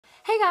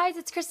Hey guys,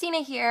 it's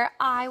Krystina here.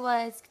 I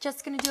was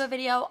just going to do a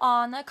video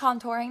on the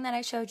contouring that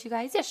I showed you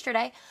guys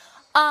yesterday.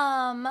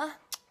 And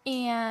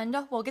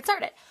we'll get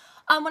started.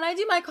 When I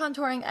do my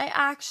contouring, I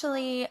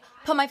actually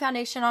put my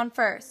foundation on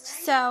first.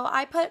 So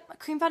I put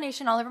cream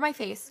foundation all over my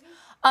face.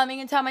 You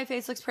can tell my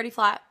face looks pretty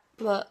flat.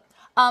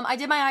 I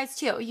did my eyes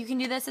too. You can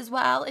do this as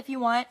well if you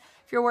want.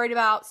 If you're worried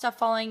about stuff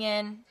falling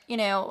in, you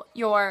know,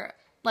 your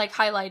like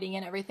highlighting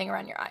and everything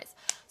around your eyes.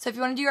 So if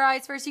you want to do your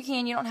eyes first, you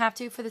can. You don't have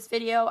to for this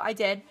video. I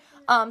did.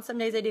 Some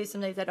days I do, some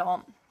days I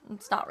don't.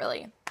 It's not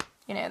really,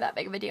 you know, that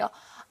big of a deal.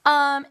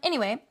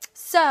 Anyway,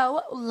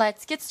 so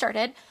let's get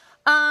started.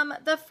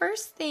 The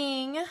first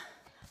thing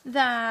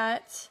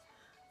that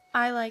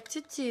I like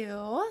to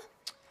do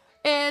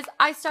is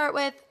I start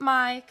with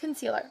my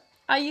concealer.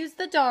 I use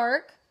the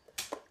dark,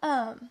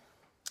 and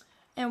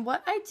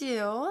what I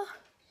do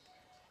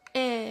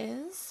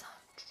is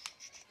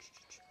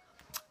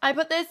I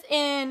put this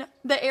in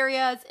the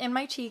areas in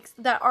my cheeks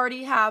that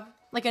already have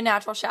like a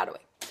natural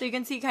shadowing. So you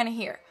can see kind of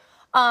here.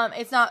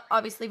 It's not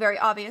obviously very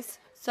obvious.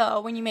 So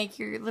when you make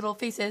your little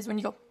faces, when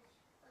you go,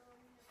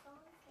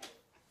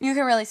 you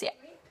can really see it.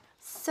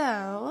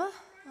 So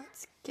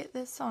let's get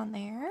this on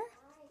there.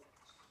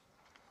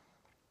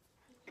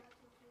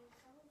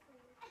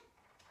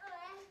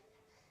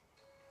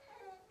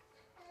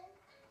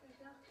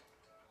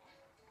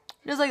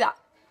 Just like that.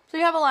 So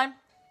you have a line.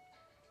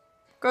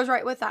 Goes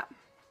right with that.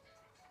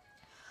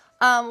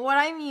 What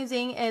I'm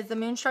using is the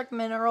Moonstruck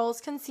Mineral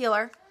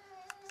Concealer.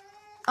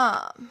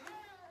 I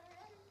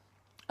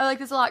like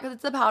this a lot because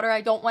it's the powder.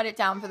 I don't wet it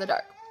down for the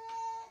dark.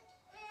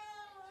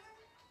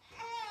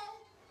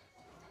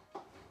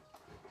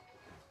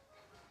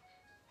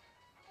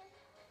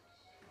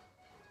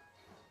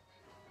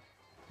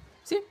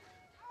 See?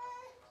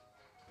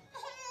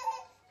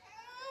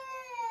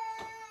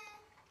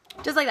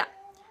 Just like that.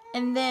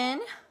 And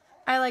then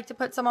I like to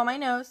put some on my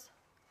nose.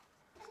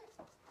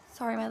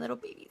 Sorry, my little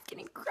baby's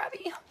getting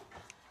grubby.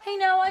 Hey,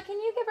 Noah, can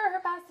you give her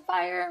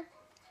pacifier?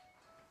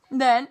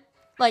 Then,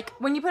 like,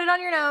 when you put it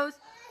on your nose,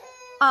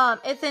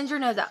 it thins your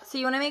nose out. So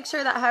you want to make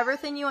sure that however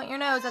thin you want your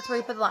nose, that's where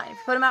you put the line. If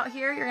you put them out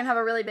here, you're going to have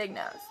a really big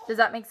nose. Does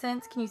that make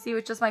sense? Can you see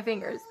with just my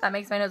fingers? That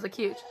makes my nose look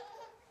huge.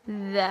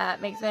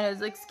 That makes my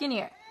nose look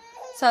skinnier.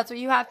 So that's what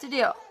you have to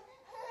do.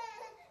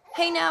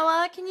 Hey,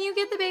 Noah, can you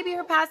get the baby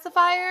her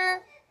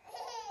pacifier?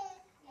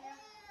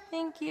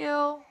 Thank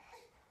you.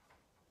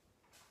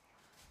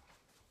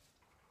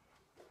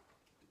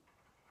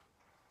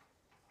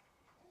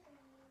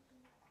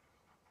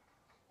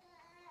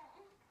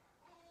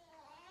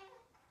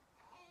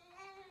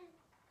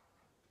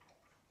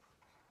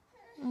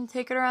 And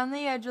take it around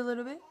the edge a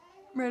little bit,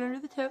 right under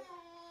the tip.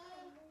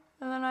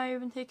 And then I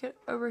even take it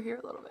over here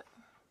a little bit.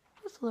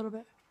 Just a little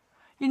bit.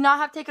 You do not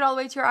have to take it all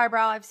the way to your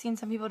eyebrow. I've seen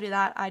some people do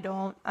that. I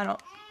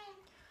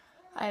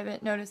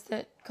haven't noticed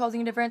it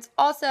causing a difference.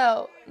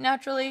 Also,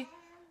 naturally,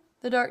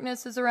 the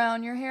darkness is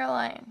around your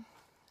hairline.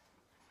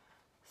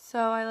 So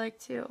I like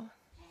to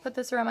put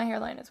this around my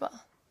hairline as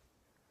well.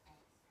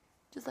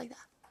 Just like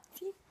that.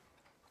 See?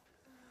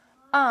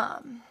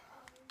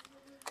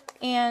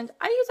 And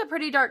I use a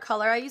pretty dark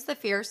color. I use the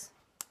Fierce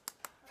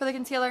for the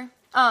concealer.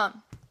 But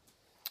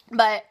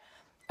I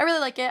really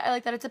like it. I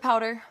like that it's a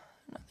powder.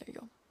 Oh, there you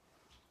go.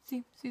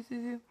 See?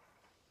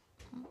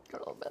 Got a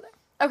little bit there.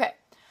 Okay.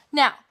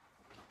 Now,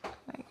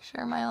 make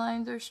sure my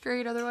lines are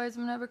straight. Otherwise, I'm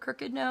going to have a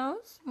crooked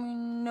nose. I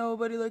mean,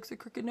 nobody likes a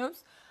crooked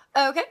nose.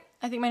 Okay.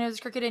 I think my nose is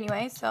crooked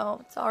anyway,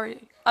 so it's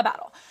already a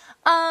battle.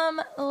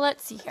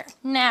 Let's see here.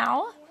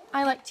 Now,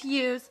 I like to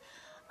use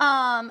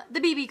the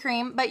BB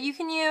cream, but you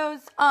can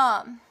use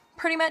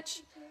pretty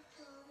much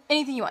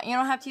anything you want. You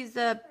don't have to use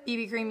the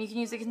BB cream. You can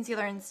use the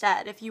concealer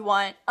instead if you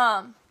want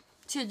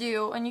to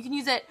do, and you can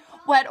use it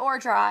wet or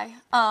dry,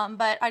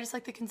 but I just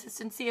like the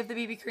consistency of the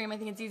BB cream. I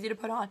think it's easy to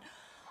put on.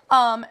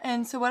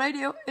 And so what I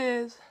do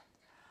is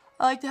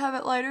I like to have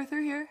it lighter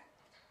through here.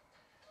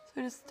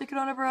 So I just stick it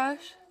on a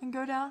brush and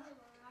go down,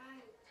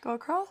 go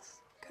across,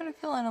 kind of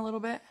fill in a little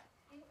bit.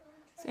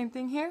 Same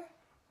thing here,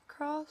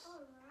 across,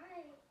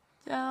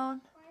 down,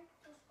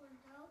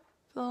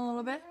 fill in a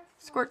little bit,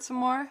 squirt some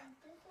more.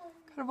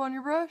 Kind of on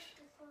your brush,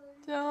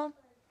 down,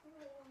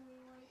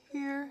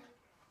 here,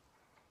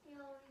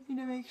 you need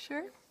to make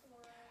sure.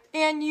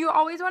 And you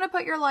always want to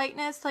put your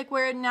lightness like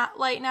where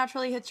light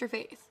naturally hits your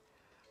face.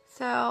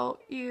 So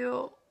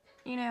you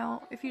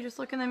know, if you just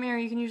look in the mirror,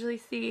 you can usually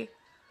see.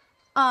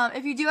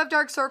 If you do have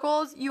dark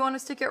circles, you want to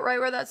stick it right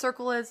where that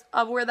circle is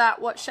of where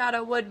what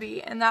shadow would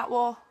be. And that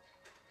will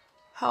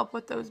help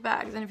with those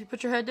bags. And if you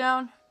put your head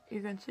down, you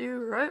can see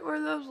right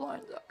where those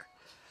lines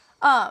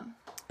are.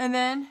 And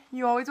then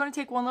you always want to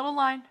take one little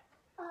line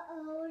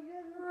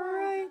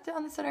right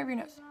down the center of your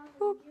nose.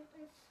 Boop.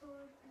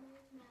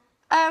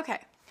 Okay,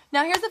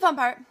 now here's the fun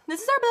part.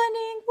 This is our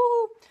blending.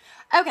 Woo.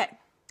 Okay,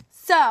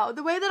 so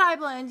the way that I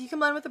blend, you can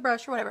blend with a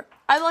brush or whatever.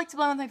 I like to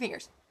blend with my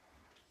fingers.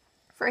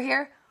 For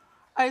here,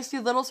 I just do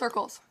little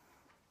circles.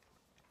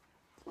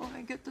 So when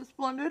I get this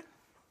blended,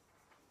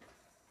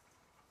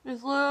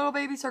 just little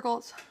baby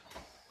circles.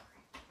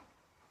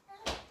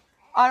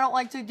 I don't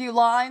like to do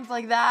lines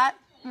like that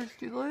Just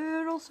do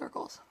little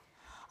circles.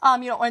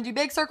 You don't want to do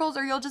big circles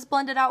or you'll just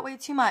blend it out way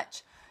too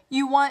much.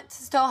 You want to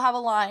still have a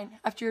line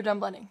after you're done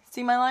blending.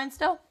 See my line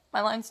still?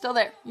 My line's still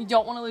there. You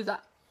don't want to lose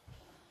that.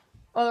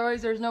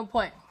 Otherwise, there's no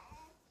point.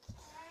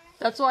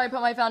 That's why I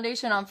put my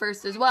foundation on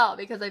first as well,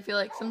 because I feel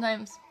like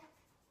sometimes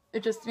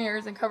it just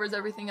smears and covers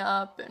everything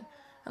up, and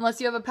unless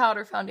you have a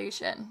powder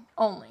foundation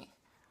only.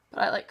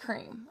 But I like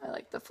cream. I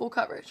like the full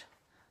coverage.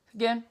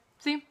 Again,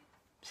 see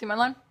my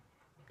line?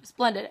 Just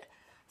blended it.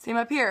 Same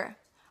up here.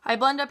 I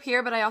blend up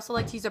here, but I also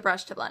like to use a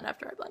brush to blend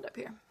after I blend up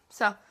here.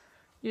 So,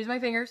 use my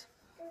fingers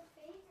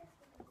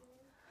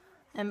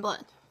and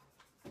blend.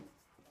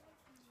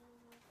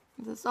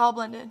 This is all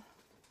blended.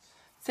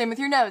 Same with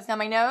your nose. Now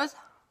my nose,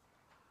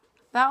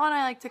 that one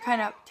I like to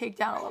kind of take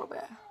down a little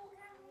bit.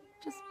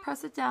 Just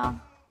press it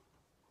down.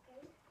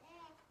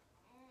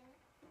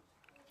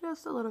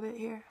 Just a little bit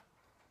here.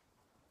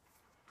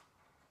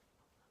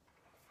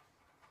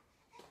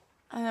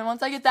 And then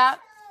once I get that,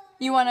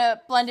 you want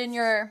to blend in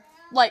your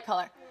light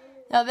color.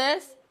 Now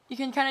this, you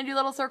can kind of do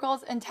little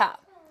circles and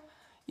tap.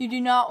 You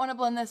do not want to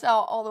blend this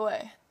out all the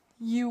way.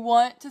 You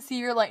want to see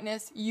your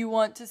lightness. You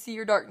want to see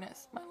your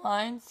darkness. My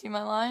lines, see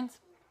my lines?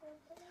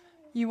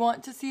 You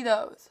want to see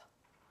those.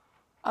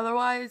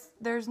 Otherwise,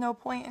 there's no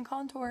point in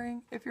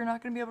contouring if you're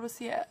not going to be able to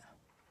see it.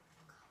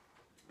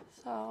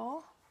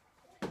 So,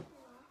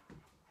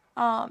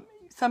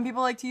 some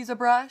people like to use a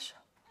brush.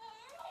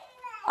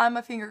 I'm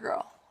a finger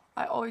girl.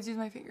 I always use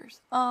my fingers.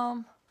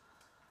 So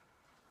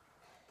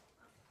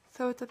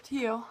it's up to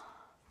you.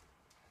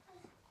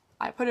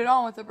 I put it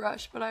on with a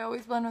brush, but I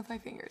always blend with my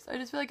fingers. I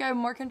just feel like I have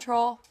more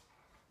control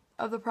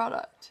of the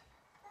product.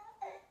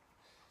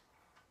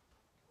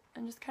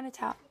 And just kind of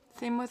tap.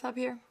 Same with up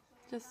here.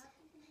 Just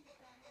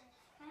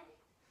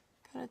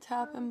kind of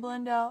tap and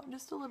blend out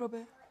just a little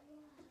bit.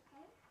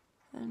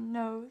 And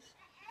nose.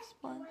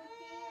 Just blend.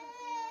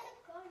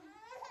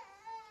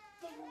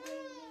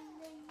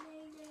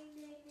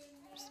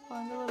 Just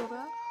blend a little bit.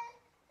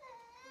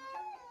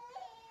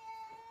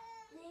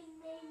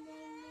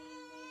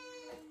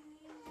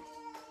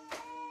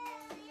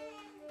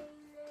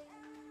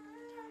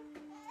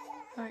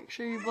 Make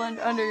sure you blend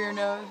under your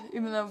nose,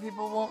 even though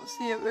people won't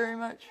see it very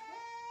much.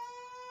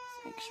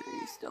 Just make sure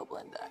you still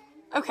blend that.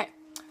 Okay,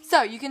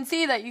 so you can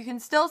see that you can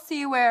still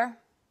see where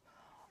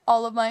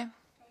all of my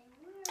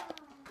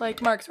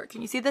marks were.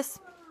 Can you see this?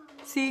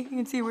 See? You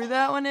can see where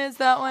that one is,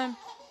 that one,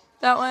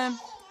 that one.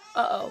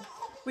 Uh-oh.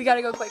 We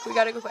gotta go quick. We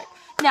gotta go quick.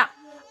 Now,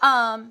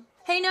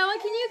 hey Noah,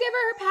 can you give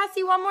her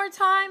passy one more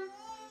time?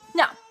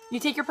 Now, you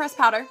take your pressed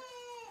powder,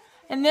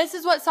 and this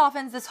is what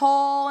softens this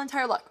whole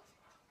entire look.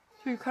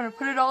 So you kind of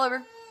put it all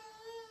over.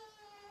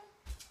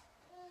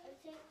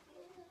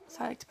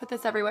 So I like to put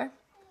this everywhere.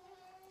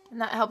 And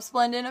that helps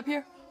blend in up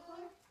here.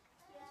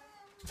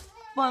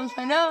 Blends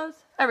my nose,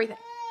 everything.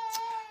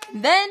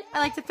 And then I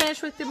like to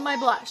finish with my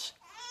blush.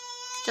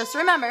 Just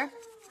remember,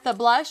 the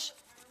blush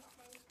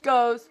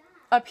goes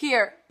up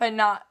here, but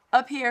not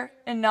up here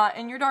and not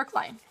in your dark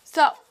line.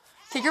 So,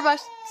 take your brush,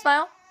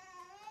 smile.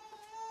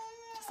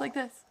 Just like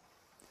this.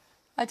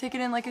 I take it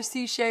in like a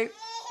C shape.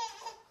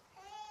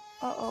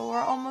 Uh-oh, we're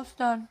almost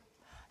done.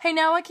 Hey,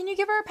 Noah, can you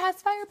give her a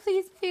pacifier,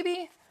 please,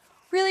 baby?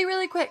 Really,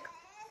 really quick.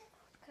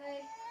 Okay.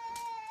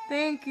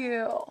 Thank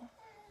you.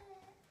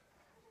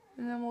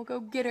 And then we'll go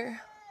get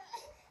her.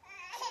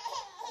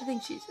 I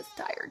think she's just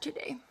tired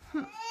today.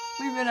 We've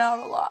been out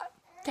a lot.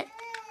 Okay.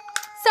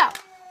 So,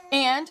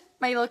 and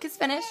my look is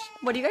finished.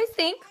 What do you guys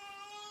think?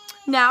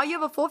 Now you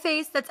have a full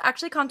face that's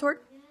actually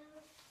contoured.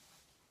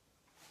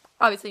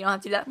 Obviously, you don't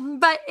have to do that.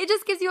 But it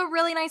just gives you a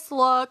really nice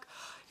look.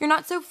 You're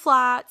not so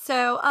flat.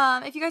 So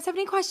if you guys have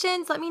any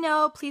questions, let me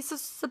know. Please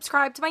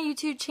subscribe to my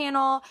YouTube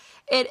channel.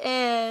 It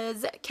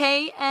is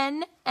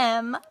KNMLashes.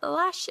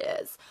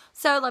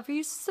 So I'd love for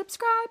you to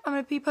subscribe. I'm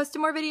going to be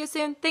posting more videos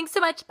soon. Thanks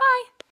so much. Bye.